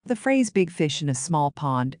The phrase big fish in a small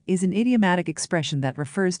pond is an idiomatic expression that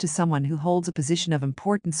refers to someone who holds a position of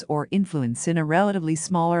importance or influence in a relatively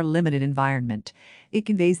small or limited environment. It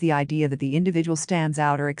conveys the idea that the individual stands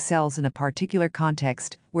out or excels in a particular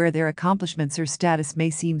context, where their accomplishments or status may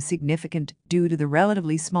seem significant due to the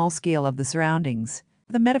relatively small scale of the surroundings.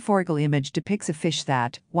 The metaphorical image depicts a fish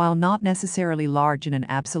that, while not necessarily large in an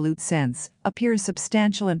absolute sense, appears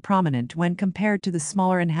substantial and prominent when compared to the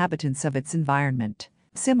smaller inhabitants of its environment.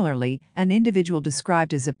 Similarly, an individual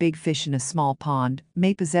described as a big fish in a small pond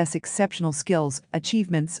may possess exceptional skills,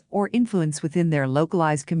 achievements, or influence within their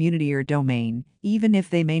localized community or domain, even if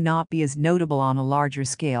they may not be as notable on a larger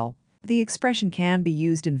scale. The expression can be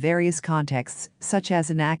used in various contexts, such as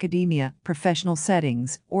in academia, professional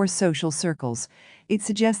settings, or social circles. It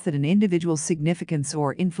suggests that an individual's significance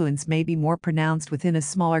or influence may be more pronounced within a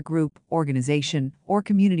smaller group, organization, or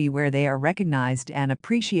community where they are recognized and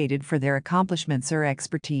appreciated for their accomplishments or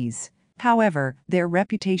expertise. However, their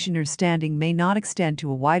reputation or standing may not extend to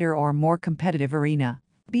a wider or more competitive arena.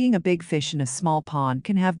 Being a big fish in a small pond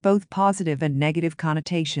can have both positive and negative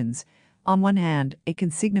connotations. On one hand, it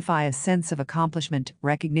can signify a sense of accomplishment,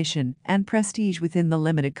 recognition, and prestige within the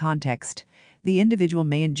limited context. The individual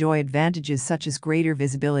may enjoy advantages such as greater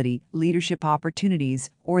visibility, leadership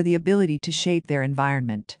opportunities, or the ability to shape their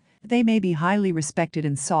environment. They may be highly respected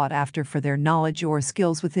and sought after for their knowledge or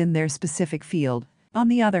skills within their specific field. On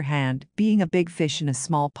the other hand, being a big fish in a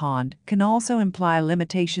small pond can also imply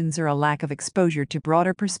limitations or a lack of exposure to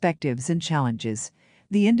broader perspectives and challenges.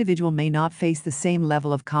 The individual may not face the same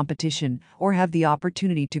level of competition or have the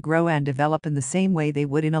opportunity to grow and develop in the same way they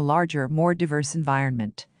would in a larger, more diverse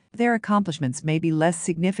environment. Their accomplishments may be less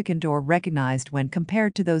significant or recognized when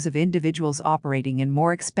compared to those of individuals operating in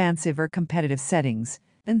more expansive or competitive settings.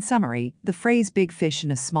 In summary, the phrase big fish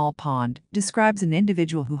in a small pond describes an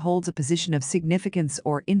individual who holds a position of significance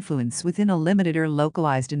or influence within a limited or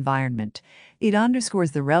localized environment. It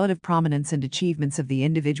underscores the relative prominence and achievements of the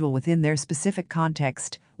individual within their specific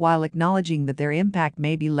context, while acknowledging that their impact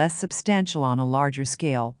may be less substantial on a larger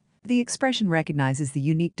scale. The expression recognizes the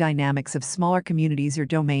unique dynamics of smaller communities or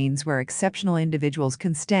domains where exceptional individuals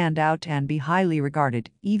can stand out and be highly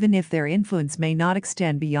regarded, even if their influence may not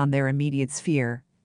extend beyond their immediate sphere.